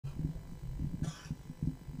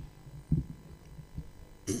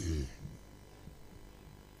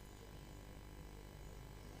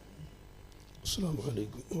السلام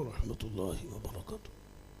عليكم ورحمة الله وبركاته.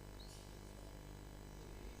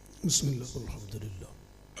 بسم الله والحمد لله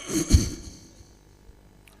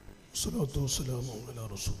والصلاة والسلام على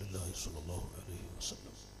رسول الله صلى الله عليه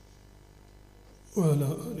وسلم وعلى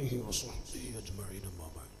آله وصحبه أجمعين أما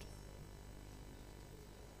بعد.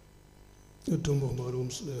 ഏറ്റവും ബഹുമാനവും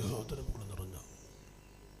സ്നേഹാദരവും നിറഞ്ഞ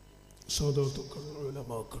സാദാത്തുക്കൾ,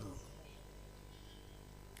 ഉലമാക്കൾ,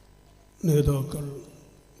 നേതാക്കൾ,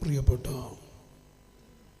 പ്രിയപ്പെട്ട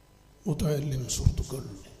മുതഅല്ലിം സുഹൃത്തുക്കൾ,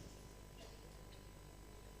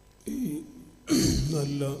 ഈ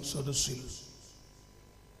നല്ല സദസ്സിൽ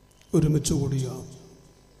ഒരുമിച്ച് കൂടിയ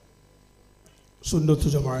സുന്നത്ത്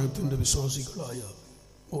ജമാഅത്തിൻ്റെ വിശ്വാസികളായ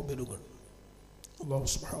മുഅ്മിനുകൾ, അല്ലാഹു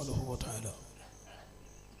സുബ്ഹാനഹു വ തആല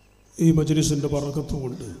ഈ മജ്ലിസിൻ്റെ ബറകത്ത്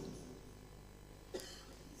കൊണ്ട്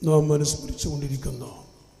നാം അനുസ്മരിച്ചുകൊണ്ടിരിക്കുന്ന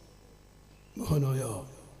മഹാനായ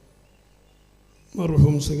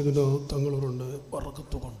മർഹൂം സയ്യിദുനാ തങ്ങളുടെ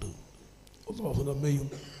ബറകത്ത് കൊണ്ട് അല്ലാഹു നമ്മെയും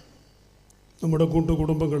നമ്മുടെ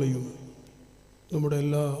കൂട്ടുകുടുംബങ്ങളെയും നമ്മുടെ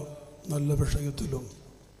എല്ലാ നല്ല വിഷയത്തിലും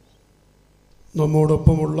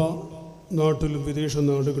നമ്മോടൊപ്പമുള്ള നാട്ടിലും വിദേശ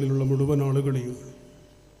നാടുകളിലുള്ള മുഴുവൻ ആളുകളെയും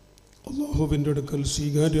അല്ലാഹുവിൻ്റെ അടുക്കൽ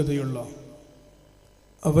സ്വീകാര്യതയുള്ള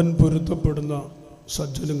അവൻ പൊരുത്തപ്പെടുന്ന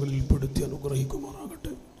സജ്ജനങ്ങളിൽ പെടുത്തി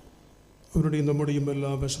അനുഗ്രഹിക്കുമാറാകട്ടെ. അവരുടെയും നമ്മുടെയും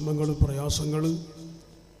എല്ലാ വിഷമങ്ങൾ, പ്രയാസങ്ങൾ,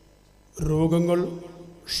 രോഗങ്ങൾ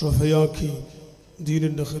ഷഫയാക്കി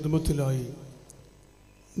ദീനിൻ്റെ ഖിദ്മത്തിലായി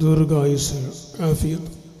ദീർഘായുസ്സ്,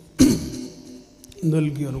 ആഫിയത്ത്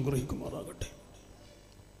നൽകി അനുഗ്രഹിക്കുമാറാകട്ടെ.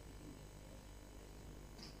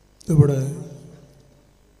 ഇവിടെ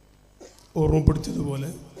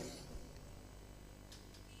ഓർമ്മപ്പെടുത്തിയതുപോലെ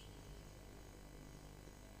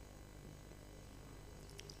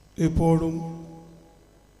എപ്പോഴും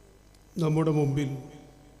നമ്മുടെ മുമ്പിൽ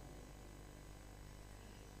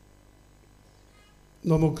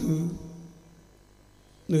നമുക്ക്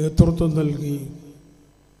നേതൃത്വം നൽകി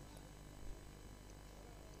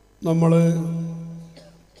നമ്മളെ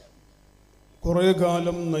കുറേ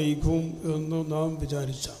കാലം നയിക്കും എന്ന് നാം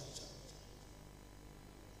വിചാരിച്ച,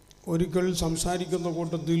 ഒരിക്കൽ സംസാരിക്കുന്ന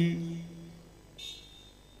കൂട്ടത്തിൽ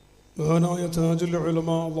മഹാനായ താജുൽ ഉലമ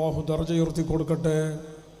അല്ലാഹു ദർജ ഉയർത്തി കൊടുക്കട്ടെ,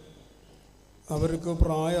 അവർക്ക്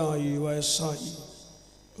പ്രായമായി, വയസ്സായി,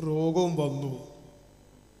 രോഗവും വന്നു.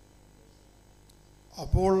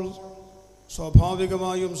 അപ്പോൾ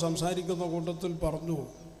സ്വാഭാവികമായും സംസാരിക്കുന്ന കൂട്ടത്തിൽ പറഞ്ഞു,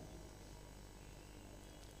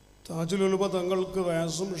 താജുൽ ഉലമ തങ്ങൾക്ക്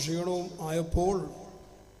വയസ്സും ക്ഷീണവും ആയപ്പോൾ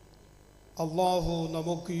അല്ലാഹു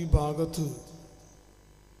നമുക്ക് ഈ ഭാഗത്ത്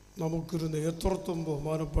നമുക്കൊരു നേതൃത്വം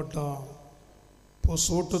ബഹുമാനപ്പെട്ട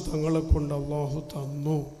പൊസോട്ട് തങ്ങളെ കൊണ്ട് അല്ലാഹു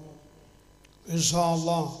തന്നു. ഇൻഷാ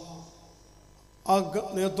അല്ലാഹ് ആ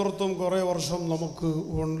നേതൃത്വം കുറേ വർഷം നമുക്ക്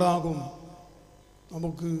ഉണ്ടാകും.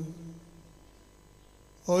 നമുക്ക്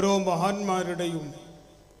ഓരോ മഹാന്മാരുടെയും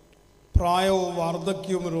പ്രായവും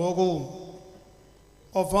വാർദ്ധക്യവും രോഗവും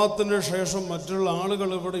വഫാത്തിന് ശേഷം മറ്റുള്ള ആളുകൾ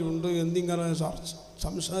ഇവിടെയുണ്ട് എന്നിങ്ങനെ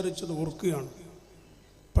സംസാരിച്ചത് ഓർക്കുകയാണ്.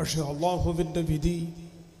 പക്ഷെ അള്ളാഹുവിൻ്റെ വിധി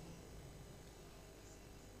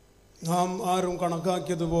നാം ആരും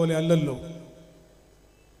കണക്കാക്കിയതുപോലെ അല്ലല്ലോ.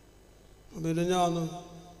 മിനിഞ്ഞാന്ന്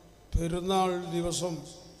പെരുന്നാൾ ദിവസം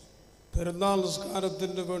പെരുന്നാൾ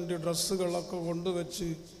നിസ്കാരത്തിന് വേണ്ടി ഡ്രസ്സുകളൊക്കെ കൊണ്ടുവച്ച്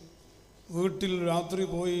വീട്ടിൽ രാത്രി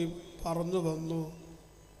പോയി പറഞ്ഞു വന്നു.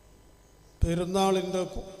 പെരുന്നാളിൻ്റെ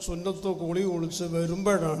സുന്നത്ത് കുളി കുളിച്ച്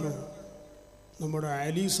വരുമ്പോഴാണ് നമ്മുടെ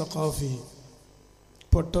അലി സഖാഫി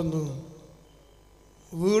പെട്ടെന്ന്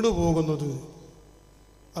വീണു പോകുന്നത്.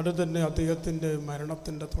 അത് തന്നെ അദ്ദേഹത്തിൻ്റെ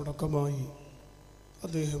മരണത്തിൻ്റെ തുടക്കമായി.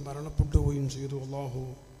 അദ്ദേഹം മരണപ്പെട്ടുകയും ചെയ്തു. അല്ലാഹു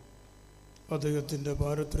അദ്ദേഹത്തിൻ്റെ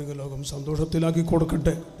പാരത്രിക ലോകം സന്തോഷത്തിലാക്കി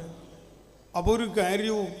കൊടുക്കട്ടെ. അപ്പോൾ ഒരു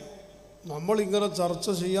കാര്യവും നമ്മളിങ്ങനെ ചർച്ച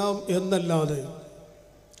ചെയ്യാം എന്നല്ലാതെ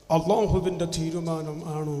അല്ലാഹുവിൻ്റെ തീരുമാനം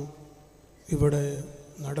ആണ് ഇവിടെ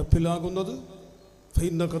നടപ്പിലാകുന്നത്.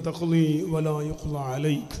 ഫഇന്നക തഖ്ളി വലാ യുഖ്ളാ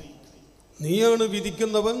അലൈക, നീയാണ്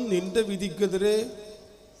വിധിക്കുന്നവൻ. നിന്റെ വിധിക്കെതിരെ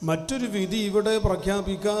മറ്റൊരു വിധി ഇവിടെ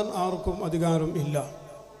പ്രഖ്യാപിക്കാൻ ആർക്കും അധികാരം ഇല്ല.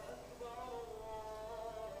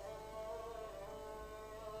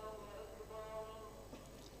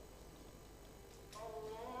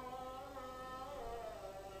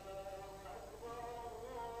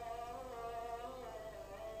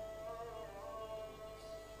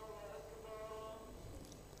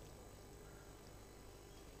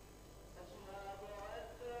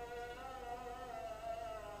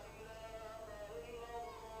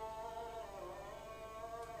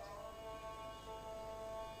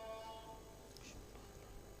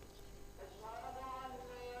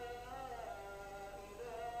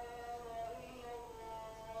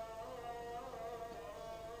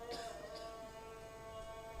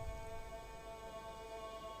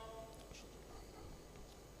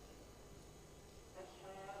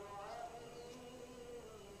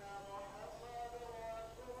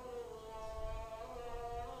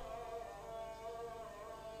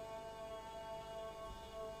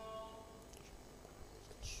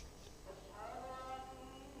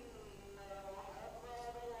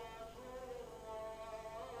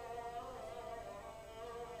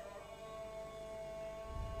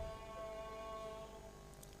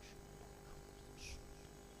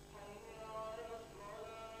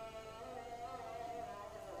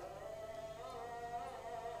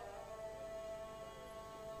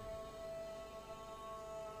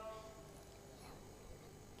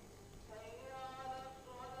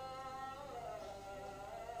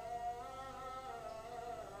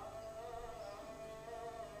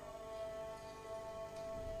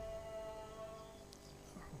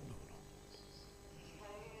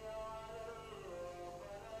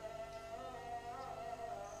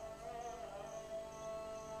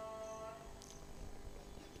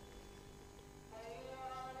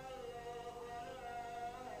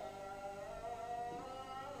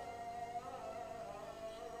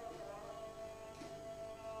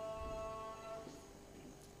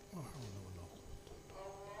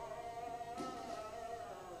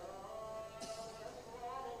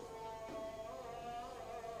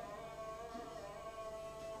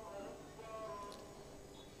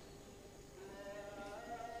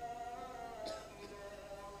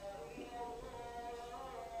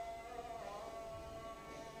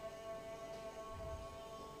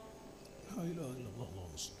 إله إلا الله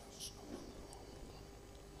اللهم صل وسلم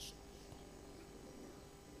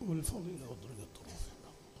والفضيلة والدرجة الرفيعة.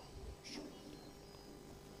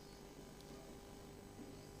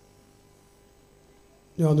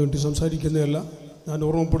 ഞാൻ വേണ്ടി സംസാരിക്കുന്നതല്ല, ഞാൻ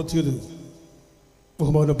ഓർമ്മപ്പെടുത്തിയത്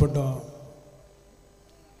ബഹുമാനപ്പെട്ട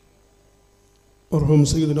മർഹൂം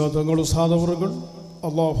സയ്യിദുനാ തങ്ങൾ ഉസ്താദ് അവറുകൾ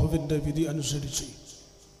അള്ളാഹുവിൻ്റെ വിധി അനുസരിച്ച്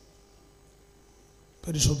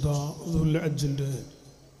പരിശുദ്ധ ദുൽ ഹജ്ജിൻ്റെ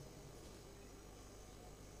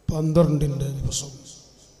 12 ദിവസം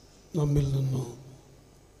നമ്മിൽ നിന്ന്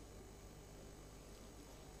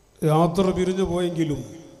യാത്ര പിരിഞ്ഞു പോയെങ്കിലും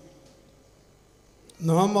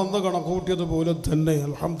നാം അന്ന് കണക്കൂട്ടിയതുപോലെ തന്നെ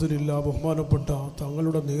അൽഹംദുലില്ലാ ബഹുമാനപ്പെട്ട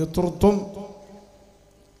തങ്ങളുടെ നേതൃത്വം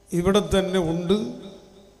ഇവിടെ തന്നെ ഉണ്ട്.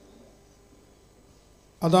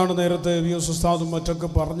 അതാണ് നേരത്തെ വി എസ് ഉസ്താദും മറ്റൊക്കെ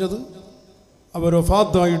പറഞ്ഞത്. അവർ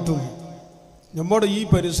വഫാത്തായിട്ടും നമ്മുടെ ഈ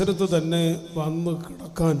പരിസരത്ത് തന്നെ വന്ന്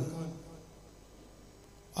കിടക്കാൻ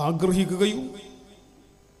ആഗ്രഹിക്കുകയും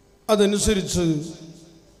അതനുസരിച്ച്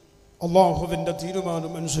അള്ളാഹുവിൻ്റെ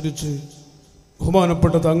തീരുമാനം അനുസരിച്ച്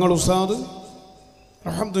ബഹുമാനപ്പെട്ട തങ്ങൾ ഉസ്താദ്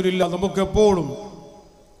അൽഹംദുലില്ലാ നമുക്കെപ്പോഴും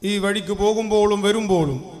ഈ വഴിക്ക് പോകുമ്പോഴും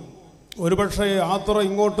വരുമ്പോഴും ഒരുപക്ഷെ യാത്ര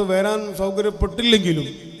ഇങ്ങോട്ട് വരാൻ സൗകര്യപ്പെട്ടില്ലെങ്കിലും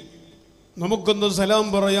നമുക്കൊന്ന് സലാം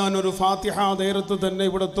പറയാൻ ഒരു ഫാത്തിഹ നേരത്ത് തന്നെ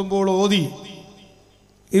ഇവിടെ എത്തുമ്പോൾ ഓതി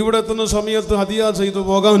ഇവിടെ എത്തുന്ന സമയത്ത് ഹദിയ ചെയ്തു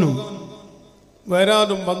പോകാനും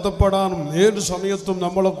വരാനും ബന്ധപ്പെടാനും ഏത് സമയത്തും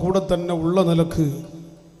നമ്മളെ കൂടെ തന്നെ ഉള്ള നിലക്ക്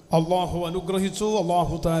അള്ളാഹു അനുഗ്രഹിച്ചു.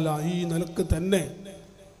 അള്ളാഹു തആല ഈ നിലക്ക് തന്നെ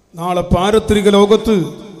നാളെ പാരത്രിക ലോകത്ത്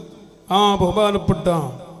ആ ബഹുമാനപ്പെട്ട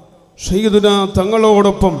സയ്യിദുനാ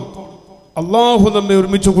തങ്ങളോടൊപ്പം അള്ളാഹു നമ്മെ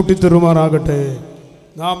ഒരുമിച്ച് കൂട്ടിത്തരുമാറാകട്ടെ.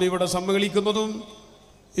 നാം ഇവിടെ സമ്മേളിക്കുന്നതും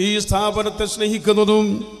ഈ സ്ഥാപനത്തെ സ്നേഹിക്കുന്നതും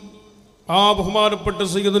ആ ബഹുമാനപ്പെട്ട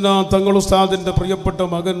സയ്യിദുനാ തങ്ങൾ ഉസ്താദിൻ്റെ പ്രിയപ്പെട്ട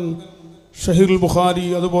മകൻ ഷഹീൽ ബുഖാരി,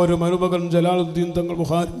 അതുപോലെ മരുമകൻ ജലാലുദ്ദീൻ തങ്ങൾ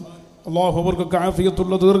ബുഖാരി, അള്ളാഹു അവർക്കൊക്കെ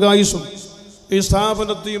ആഫിയത്തുള്ള ദീർഘായുസ്സും ഈ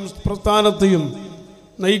സ്ഥാപനത്തെയും പ്രസ്ഥാനത്തെയും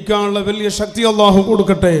നയിക്കാനുള്ള വലിയ ശക്തി അള്ളാഹു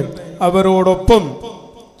കൊടുക്കട്ടെ. അവരോടൊപ്പം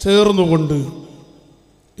ചേർന്നുകൊണ്ട്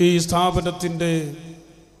ഈ സ്ഥാപനത്തിൻ്റെ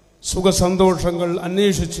സുഖസന്തോഷങ്ങൾ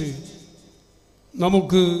അന്വേഷിച്ച്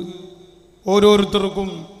നമുക്ക് ഓരോരുത്തർക്കും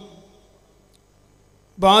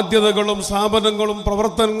ബാധ്യതകളും സ്ഥാപനങ്ങളും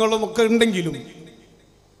പ്രവർത്തനങ്ങളും ഒക്കെ ഉണ്ടെങ്കിലും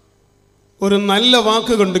ഒരു നല്ല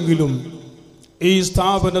വാക്ക് കണ്ടെങ്കിലും ഈ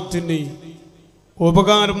സ്ഥാപനത്തിന്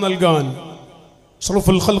ഉപകാരം നൽകാൻ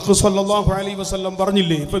അഷ്റഫുൽ ഖൽഖ് സല്ലല്ലാഹു അലൈഹി വസല്ലം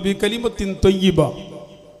പറഞ്ഞില്ലേ, ഫബി കലിമത്തിൻ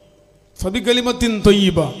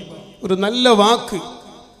ത്വയ്യിബ, ഒരു നല്ല വാക്ക്.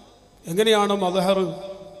 എങ്ങനെയാണ് മദ്ഹർ,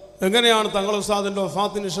 എങ്ങനെയാണ് തങ്ങൾ ഉസ്താദിൻ്റെ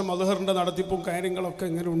വഫാത്തിന് ശേഷം മദ്ഹറിൻ്റെ നടത്തിപ്പും കാര്യങ്ങളൊക്കെ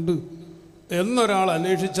എങ്ങനെ ഉണ്ട് എന്നൊരാൾ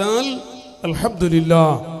അന്വേഷിച്ചാൽ അൽഹംദുലില്ലാ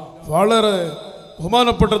വളരെ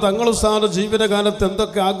ബഹുമാനപ്പെട്ട തങ്ങൾ ഉസ്താദ് ജീവിതകാലത്ത്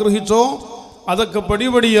എന്തൊക്കെ ആഗ്രഹിച്ചോ അതൊക്കെ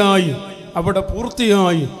പടിപടിയായി അവിടെ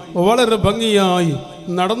പൂർത്തിയായി വളരെ ഭംഗിയായി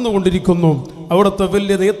നടന്നുകൊണ്ടിരിക്കുന്നു. അവിടുത്തെ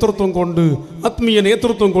വലിയ നേതൃത്വം കൊണ്ട്, ആത്മീയ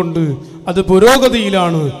നേതൃത്വം കൊണ്ട് അത്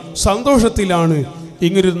പുരോഗതിയിലാണ്, സന്തോഷത്തിലാണ്.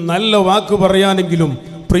 ഇങ്ങനൊരു നല്ല വാക്ക് പറയാനെങ്കിലും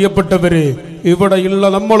പ്രിയപ്പെട്ടവരെ, ഇവിടെയുള്ള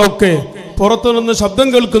നമ്മളൊക്കെ പുറത്തുനിന്ന് ശബ്ദം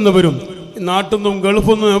കേൾക്കുന്നവരും നാട്ടിൽ നിന്നും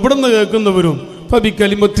ഗൾഫിൽ നിന്നും എവിടെ നിന്ന് കേൾക്കുന്നവരും ഫബി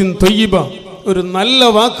കലിമത്തിൻ ത്വയ്യിബ, ഒരു നല്ല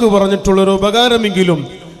വാക്ക് പറഞ്ഞിട്ടുള്ളൊരു ഉപകാരമെങ്കിലും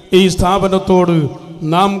ഈ സ്ഥാപനത്തോട്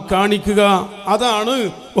നാം കാണിക്കുക. അതാണ്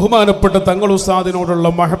ബഹുമാനപ്പെട്ട തങ്ങൾ ഉസ്താദിനോടുള്ള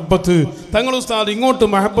മഹബത്ത്. തങ്ങൾ ഉസ്താദ് ഇങ്ങോട്ട്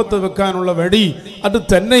മഹബത്ത് വെക്കാനുള്ള വഴി അത്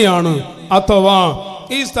തന്നെയാണ്. അഥവാ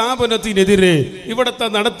ഈ സ്ഥാപനത്തിനെതിരെ, ഇവിടുത്തെ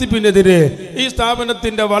നടത്തിപ്പിനെതിരെ, ഈ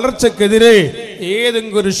സ്ഥാപനത്തിൻ്റെ വളർച്ചക്കെതിരെ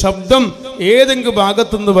ഏതെങ്കിലും ഒരു ശബ്ദം ഏതെങ്കിലും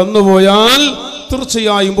ഭാഗത്തുനിന്ന് വന്നുപോയാൽ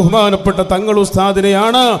തീർച്ചയായും ബഹുമാനപ്പെട്ട തങ്ങൾ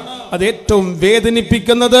ഉസ്താദിനെയാണ് അത് ഏറ്റവും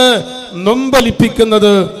വേദനിപ്പിക്കുന്നത്,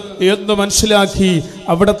 നൊമ്പലിപ്പിക്കുന്നത് എന്ന് മനസ്സിലാക്കി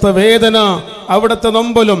അവിടുത്തെ വേദന, അവിടുത്തെ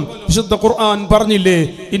നൊമ്പലും വിശുദ്ധ ഖുർആൻ പറഞ്ഞില്ലേ,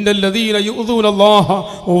 ഇന്നല്ലദീന യുദൂനല്ലാഹ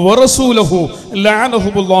വറസൂലഹു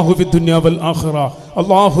ലഅനഹുമുല്ലാഹു ഫിദ്ദുനിയ വൽ ആഖിറ.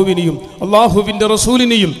 അല്ലാഹുവിനെയും അല്ലാഹുവിൻ്റെ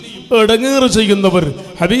റസൂലിനെയും ഇടങ്ങേറ് ചെയ്യുന്നവർ,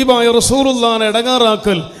 ഹബീബായ റസൂലുള്ളാഹിനെ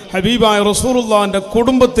ഇടങ്ങേറാക്കൽ, ഹബീബായ റസൂലുള്ളാഹിൻ്റെ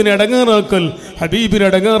കുടുംബത്തിന് ഇടങ്ങേറാക്കൽ, ഹബീബിനെ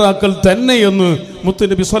ഇടങ്ങേറാക്കൽ തന്നെയെന്ന്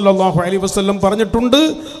മുത്തുനബി സല്ലല്ലാഹു അലൈഹി വസല്ലം പറഞ്ഞിട്ടുണ്ട്.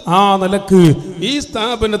 ആ നിലക്ക് ഈ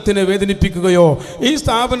സ്ഥാപനത്തിനെ വേദനിപ്പിക്കുകയോ ഈ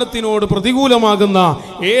സ്ഥാപനത്തിനോട് പ്രതികൂലമാകുന്ന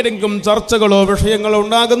ഏതെങ്കിലും ചർച്ചകളോ വിഷയങ്ങളോ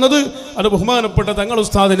ഉണ്ടാകുന്നത് അത് ബഹുമാനപ്പെട്ട തങ്ങൾ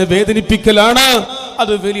ഉസ്താദിനെ വേദനിപ്പിക്കലാണ്.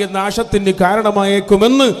 അത് വലിയ നാശത്തിന്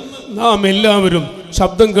കാരണമായേക്കുമെന്ന് നാം എല്ലാവരും,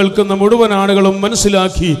 ശബ്ദം കേൾക്കുന്ന മുഴുവൻ ആളുകളും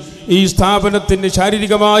മനസ്സിലാക്കി ഈ സ്ഥാപനത്തിന്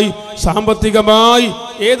ശാരീരികമായി, സാമ്പത്തികമായി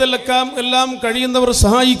എല്ലാം കഴിയുന്നവർ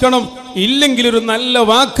സഹായിക്കണം. ഇല്ലെങ്കിൽ ഒരു നല്ല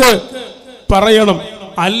വാക്ക് പറയണം,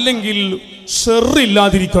 അല്ലെങ്കിൽ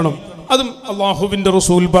ഷെറില്ലാതിരിക്കണം. അതും അള്ളാഹുവിൻ്റെ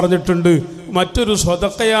റസൂൽ പറഞ്ഞിട്ടുണ്ട്. മറ്റൊരു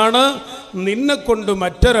സ്വതക്കയാണ് നിന്നെ കൊണ്ട്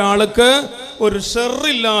മറ്റൊരാൾക്ക് ഒരു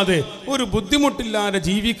ഷർറില്ലാതെ ഒരു ബുദ്ധിമുട്ടില്ലാതെ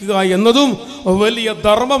ജീവിക്കുക എന്നതും വലിയ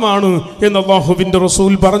ധർമ്മമാണ് എന്ന് അള്ളാഹുവിൻ്റെ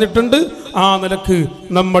റസൂൽ പറഞ്ഞിട്ടുണ്ട്. ആ നിലക്ക്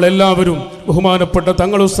നമ്മളെല്ലാവരും ബഹുമാനപ്പെട്ട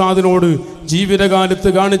തങ്ങൾ ഉസ്താദിനോട്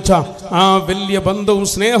ജീവിതകാലത്ത് കാണിച്ച ആ വലിയ ബന്ധവും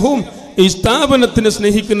സ്നേഹവും ഈ സ്ഥാപനത്തിനെ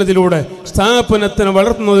സ്നേഹിക്കുന്നതിലൂടെ, സ്ഥാപനത്തിനെ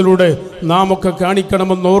വളർത്തുന്നതിലൂടെ നാം ഒക്കെ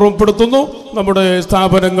കാണിക്കണമെന്ന് ഓർമ്മപ്പെടുത്തുന്നു. നമ്മുടെ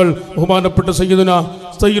സ്ഥാപനങ്ങൾ ബഹുമാനപ്പെട്ട സയ്യിദുന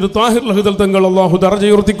സയ്യിദ് താഹിർ ലഹദൽ തങ്ങൾ അള്ളാഹു ദർജ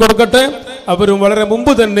ഉയർത്തി കൊടുക്കട്ടെ. അവരും വളരെ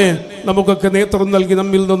മുമ്പ് തന്നെ നമുക്കൊക്കെ നേതൃത്വം നൽകി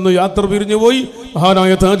നമ്മിൽ നിന്ന് യാത്ര പിരിഞ്ഞുപോയി.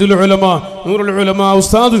 മഹാനായ താജുൽ ഉലമ നൂറുൽ ഉലമ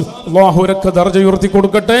ഉസ്താദ് അള്ളാഹുരൊക്കെ ദർജ ഉയർത്തി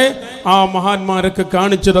കൊടുക്കട്ടെ. ആ മഹാന്മാരൊക്കെ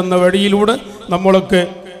കാണിച്ചു തന്ന വഴിയിലൂടെ നമ്മളൊക്കെ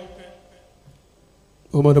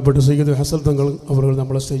ബഹുമാനപ്പെട്ട സയ്യിദ് ഹസൻ തങ്ങൾ അവർ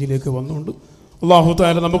നമ്മളെ സ്റ്റേജിലേക്ക് വന്നുകൊണ്ട് അള്ളാഹു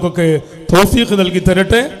തആല നമുക്കൊക്കെ തൗഫീഖ് നൽകി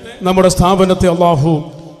തരട്ടെ. നമ്മുടെ സ്ഥാപനത്തെ അള്ളാഹു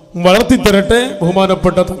വളർത്തി തരട്ടെ.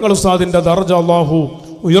 ബഹുമാനപ്പെട്ട തങ്ങൾ ഉസ്താദിൻ്റെ ദർജ അള്ളാഹു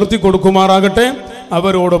ഉയർത്തി കൊടുക്കുമാറാകട്ടെ.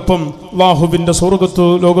 അവരോടൊപ്പം അള്ളാഹുവിൻ്റെ സ്വർഗത്ത്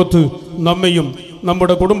ലോകത്ത് നമ്മയും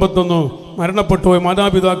നമ്മുടെ കുടുംബത്തിന്ന് മരണപ്പെട്ടുപോയ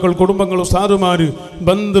മാതാപിതാക്കൾ, കുടുംബങ്ങൾ, ഉസ്താദുമാർ,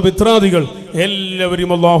 ബന്ധുമിത്രാദികൾ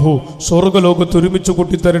എല്ലാവരെയും അള്ളാഹു സ്വർഗലോകത്ത് ഒരുമിച്ച്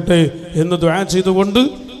കൂട്ടിത്തരട്ടെ എന്ന് ദുആ ചെയ്തുകൊണ്ട്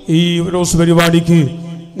ഈ ഉറൂസ് പരിപാടിക്ക്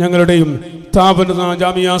ഞങ്ങളുടെയും സ്ഥാപന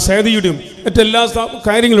ജാമിയ സൈദിയുടെയും മറ്റെല്ലാ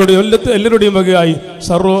കാര്യങ്ങളുടെയും എല്ലാവരുടെയും വകയായി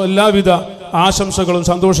എല്ലാവിധ ആശംസകളും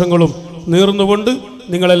സന്തോഷങ്ങളും നേർന്നുകൊണ്ട്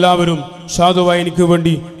നിങ്ങളെല്ലാവരും സാധുവായി എനിക്ക്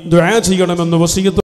വേണ്ടി ദുആ ചെയ്യണമെന്ന് വസിയത്ത്